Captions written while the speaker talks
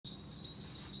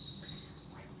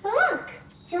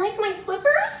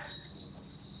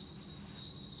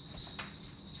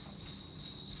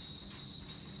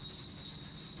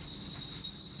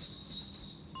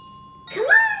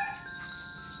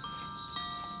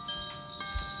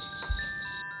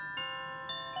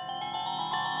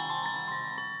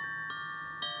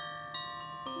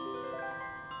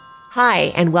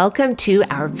Hi, and welcome to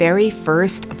our very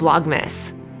first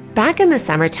Vlogmas. Back in the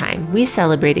summertime, we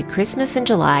celebrated Christmas in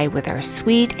July with our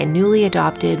sweet and newly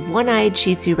adopted one-eyed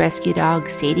Shih Tzu rescue dog,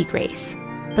 Sadie Grace.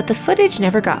 But the footage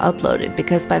never got uploaded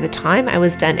because by the time I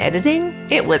was done editing,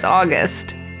 it was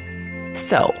August.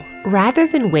 So, rather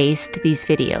than waste these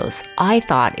videos, I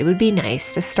thought it would be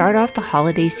nice to start off the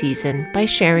holiday season by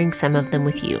sharing some of them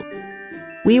with you.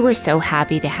 We were so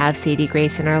happy to have Sadie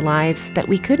Grace in our lives that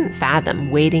we couldn't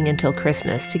fathom waiting until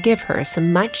Christmas to give her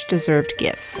some much-deserved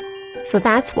gifts. So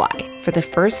that's why, for the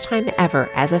first time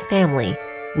ever as a family,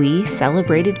 we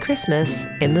celebrated Christmas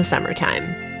in the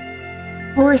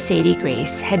summertime. Poor Sadie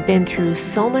Grace had been through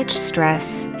so much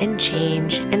stress and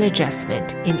change and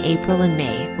adjustment in April and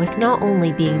May with not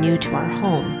only being new to our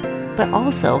home, but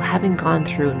also having gone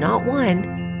through not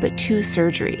one, but 2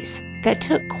 surgeries that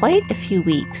took quite a few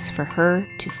weeks for her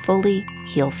to fully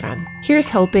heal from. Here's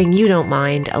hoping you don't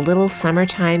mind a little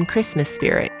summertime Christmas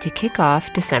spirit to kick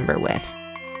off December with.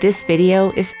 This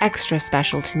video is extra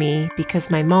special to me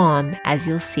because my mom, as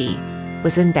you'll see,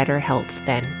 was in better health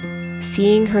then.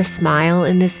 Seeing her smile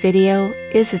in this video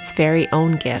is its very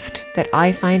own gift that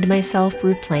I find myself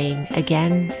replaying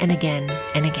again and again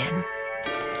and again.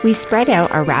 We spread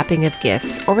out our wrapping of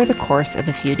gifts over the course of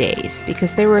a few days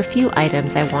because there were a few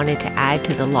items I wanted to add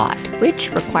to the lot,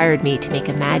 which required me to make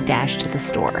a mad dash to the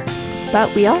store.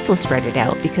 But we also spread it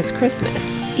out because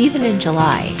Christmas, even in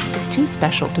July, is too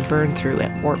special to burn through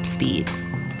at warp speed.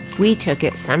 We took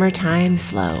it summertime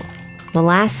slow.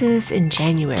 Molasses in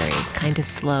January, kind of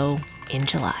slow in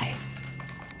July.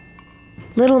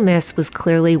 Little Miss was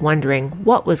clearly wondering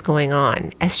what was going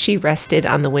on as she rested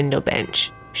on the window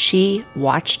bench. She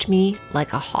watched me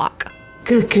like a hawk.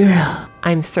 Good girl.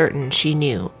 I'm certain she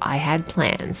knew I had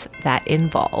plans that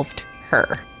involved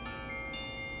her.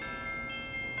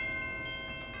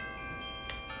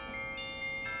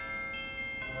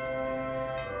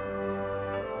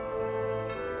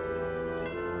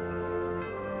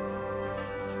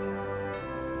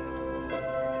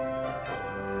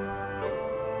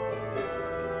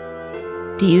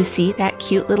 Do you see that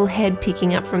cute little head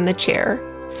peeking up from the chair?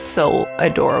 So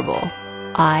adorable.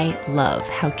 I love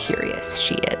how curious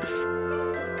she is.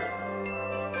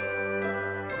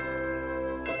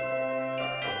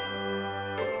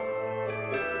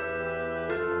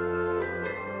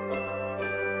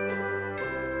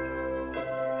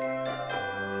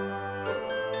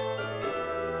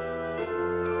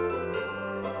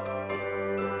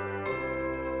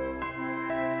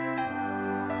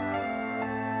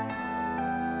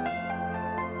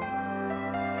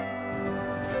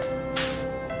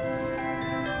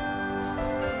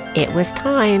 It was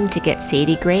time to get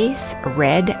Sadie Grace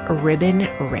red ribbon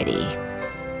ready.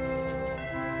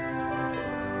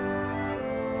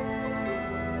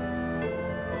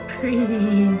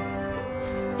 Pretty.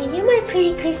 Are you my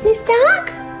pretty Christmas dog?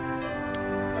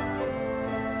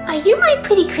 Are you my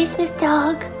pretty Christmas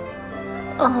dog?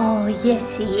 Oh,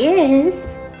 yes she is.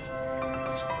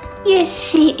 Yes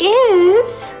she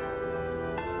is.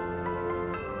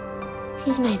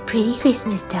 She's my pretty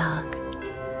Christmas dog.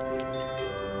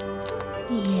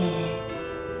 Yes.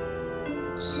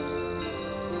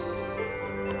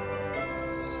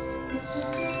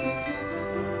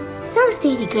 So,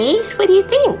 Sadie Grace, what do you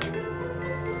think?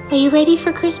 Are you ready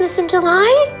for Christmas in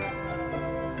July?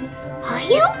 Are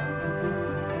you?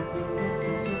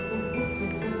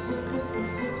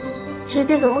 Sure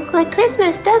doesn't look like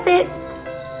Christmas, does it?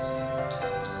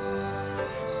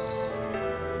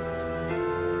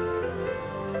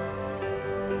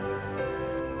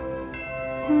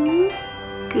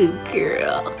 Good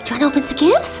girl. Do you want to open some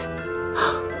gifts?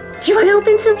 Do you want to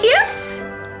open some gifts?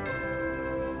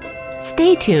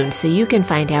 Stay tuned so you can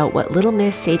find out what little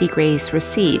Miss Sadie Grace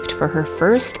received for her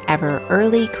first ever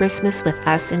early Christmas with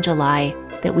us in July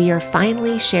that we are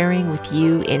finally sharing with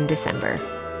you in December.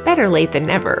 Better late than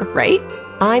never, right?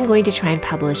 I'm going to try and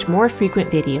publish more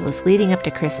frequent videos leading up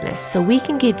to Christmas so we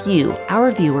can give you,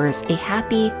 our viewers, a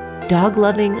happy,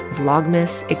 dog-loving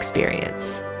Vlogmas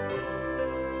experience.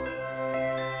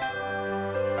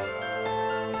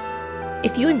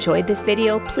 If you enjoyed this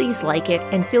video, please like it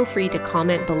and feel free to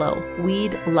comment below.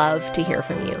 We'd love to hear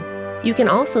from you. You can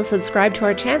also subscribe to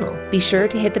our channel. Be sure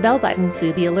to hit the bell button so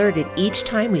you'll be alerted each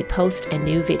time we post a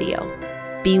new video.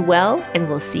 Be well, and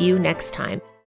we'll see you next time.